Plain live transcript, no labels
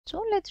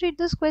So let's read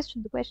this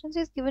question. The question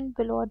says given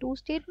below are two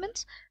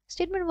statements.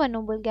 Statement 1,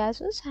 noble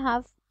gases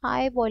have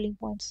high boiling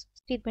points.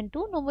 Statement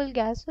 2, noble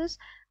gases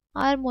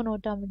are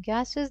monoatomic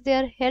gases. They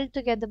are held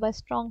together by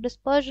strong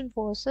dispersion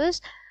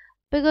forces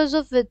because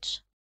of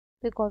which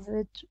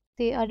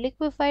they are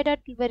liquefied at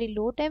very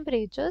low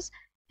temperatures,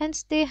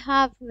 hence they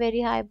have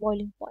very high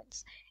boiling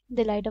points. In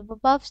the light of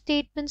above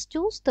statements,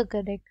 choose the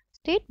correct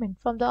statement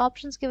from the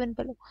options given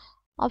below.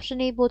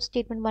 Option A, both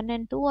statement 1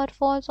 and 2 are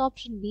false.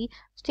 Option B,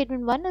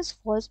 statement 1 is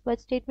false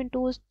but statement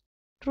 2 is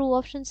true.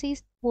 Option C,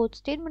 both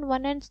statement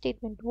 1 and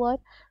statement 2 are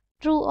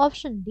true.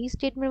 Option D,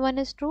 statement 1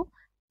 is true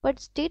but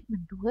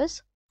statement 2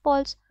 is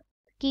false.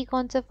 The key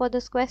concept for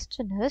this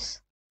question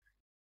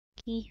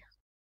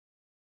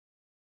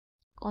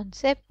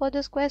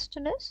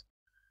is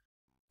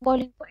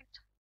boiling point.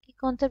 की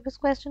concept इस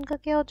question का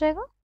क्या हो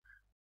जाएगा?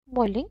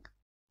 Boiling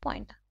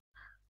point.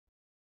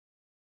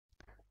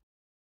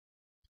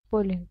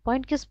 Boiling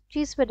point किस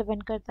चीज पे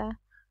depend करता है?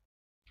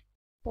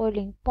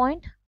 बॉइलिंग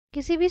पॉइंट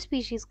किसी भी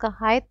स्पीशीज का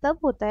हाई तब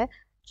होता है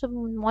जब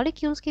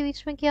मॉलिक्यूल्स के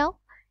बीच में क्या हो?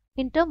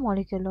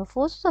 इंटरमॉलिक्यूलर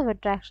फोर्सेस ऑफ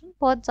अट्रैक्शन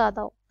बहुत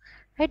ज्यादा हो.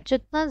 राइट,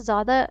 जितना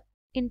ज्यादा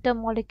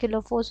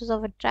इंटरमॉलिक्यूलर फोर्सेस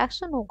ऑफ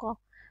अट्रैक्शन होगा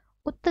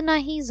उतना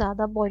ही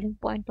ज्यादा बॉइलिंग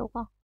पॉइंट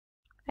होगा.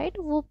 राइट,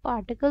 वो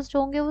पार्टिकल्स जो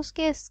होंगे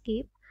उसके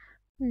एस्केप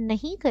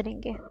नहीं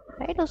करेंगे.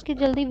 राइट, उसकी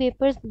जल्दी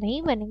वेपर्स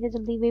नहीं बनेंगे.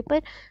 जल्दी वेपर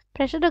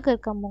प्रेशर अगर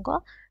कम होगा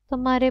तो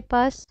हमारे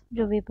पास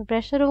जो वेपर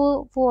प्रेशर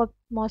हो वो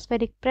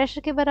एटमॉस्फेरिक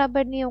प्रेशर के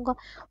बराबर नहीं होगा,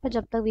 और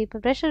जब तक वेपर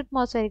प्रेशर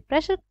एटमॉस्फेरिक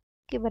प्रेशर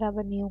के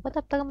बराबर नहीं होगा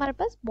तब तक हमारे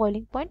पास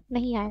बॉइलिंग पॉइंट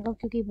नहीं आएगा,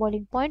 क्योंकि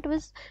boiling point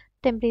Vij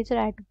temperature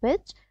at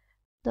which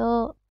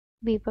the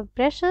vapour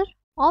pressure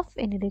of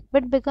any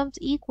liquid becomes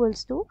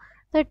equals to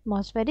the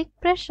atmospheric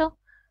pressure.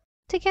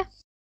 ठीक है,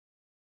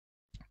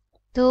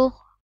 तो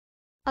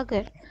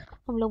अगर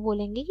हम लोग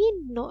बोलेंगे कि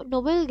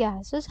noble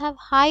gases have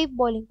high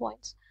boiling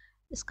points,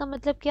 इसका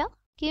मतलब क्या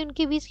कि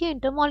उनके बीच के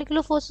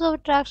इंटरमॉलिक्यूलर फोर्सेस ऑफ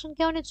अट्रैक्शन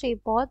क्या होने चाहिए?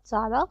 बहुत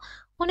ज़्यादा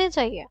होने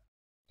चाहिए.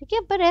 ठीक है,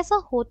 पर ऐसा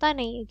होता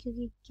नहीं है,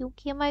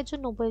 क्योंकि हमारे जो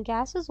नोबल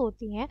गैसेस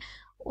होती हैं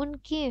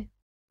उनके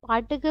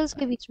पार्टिकल्स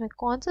के बीच में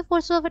कौन से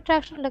फोर्सेस ऑफ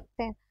अट्रैक्शन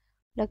लगते हैं?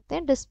 लगते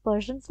हैं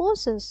डिस्पर्शन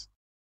फोर्सेस.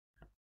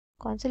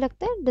 कौन से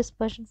लगते हैं?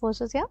 डिस्पर्शन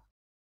फोर्सेस, या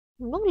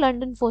हम लोग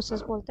लंडन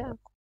फोर्सेस बोलते हैं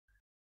उनको.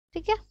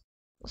 ठीक है,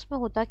 उसमें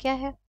होता क्या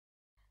है?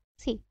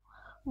 सी,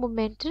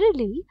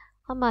 मोमेंटरीली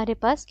हमारे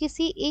पास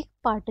किसी एक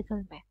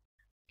पार्टिकल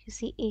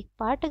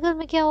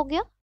में क्या हो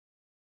गया?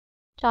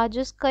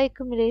 चार्जेस का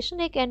एक्युमुलेशन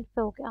एक एंड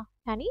पे हो गया,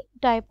 यानी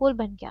डायपोल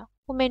बन गया.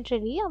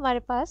 मोमेंटरीली हमारे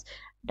पास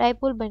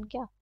डायपोल बन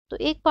गया. तो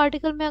एक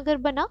पार्टिकल में अगर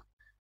बना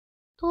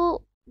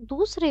तो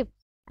दूसरे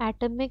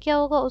एटम में क्या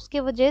होगा? उसके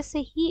वजह से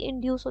ही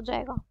इंड्यूस हो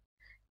जाएगा.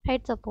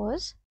 राइट,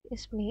 सपोज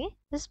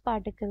इस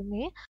पार्टिकल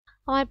में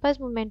हमारे पास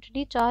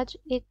मोमेंटरी चार्ज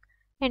एक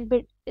एंड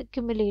पे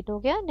एक्युमुलेट हो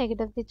गया,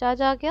 नेगेटिव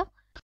चार्ज आ गया.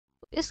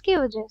 इसकी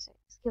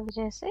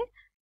वजह से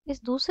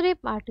इस दूसरे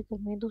पार्टिकल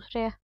में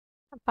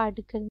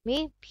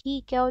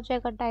भी क्या हो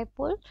जाएगा?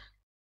 डायपोल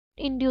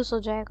इंड्यूस हो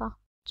जाएगा,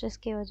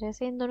 जिसकी वजह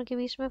से इन दोनों के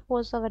बीच में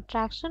फोर्स ऑफ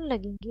अट्रैक्शन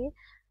लगेंगे.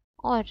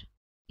 और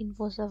इन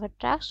फोर्स ऑफ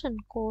अट्रैक्शन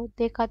को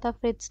देखा था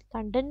फ्रिट्ज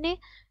लंडन ने,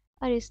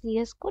 और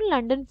इसलिए इसको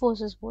लंडन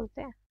फोर्सेस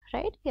बोलते हैं.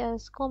 राइट, या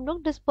इसको हम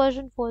लोग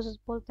डिस्पर्जन फोर्सेस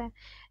बोलते हैं.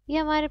 ये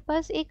हमारे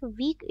पास एक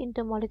week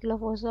intermolecular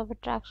force of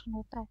attraction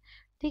होता है.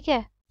 ठीक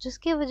है,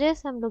 जिसकी वजह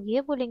से हम लोग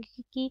ये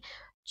बोलेंगे कि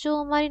जो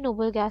हमारी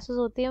नोबल गैसेस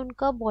होती हैं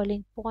उनका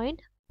बॉइलिंग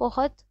पॉइंट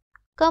बहुत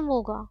कम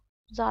होगा,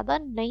 ज़्यादा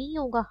नहीं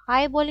होगा.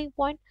 हाई बॉइलिंग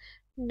पॉइंट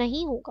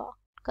नहीं होगा,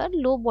 कर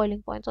लो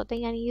बॉइलिंग पॉइंट्स होते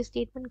हैं. यानी ये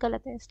स्टेटमेंट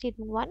गलत है.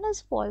 Statement 1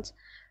 is false.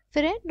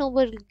 फिर है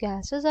noble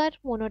gases are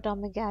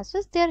monoatomic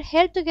gases. They are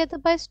held together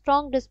by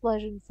strong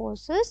dispersion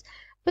forces.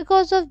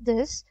 Because of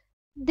this,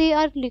 they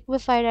are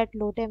liquefied at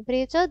low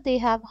temperature. They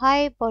have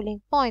high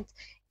boiling points.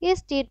 ये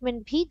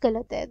statement भी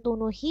गलत है.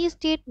 दोनों ही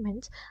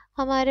statements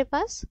हमारे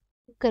पास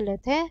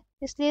गलत है.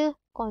 इसलिए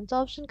कौन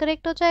सा ऑप्शन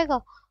करेक्ट हो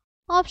जाएगा?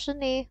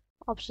 Option A.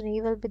 Option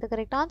A will be the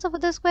correct answer for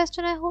this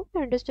question. I hope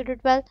you understood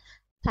it well.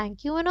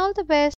 Thank you and all the best.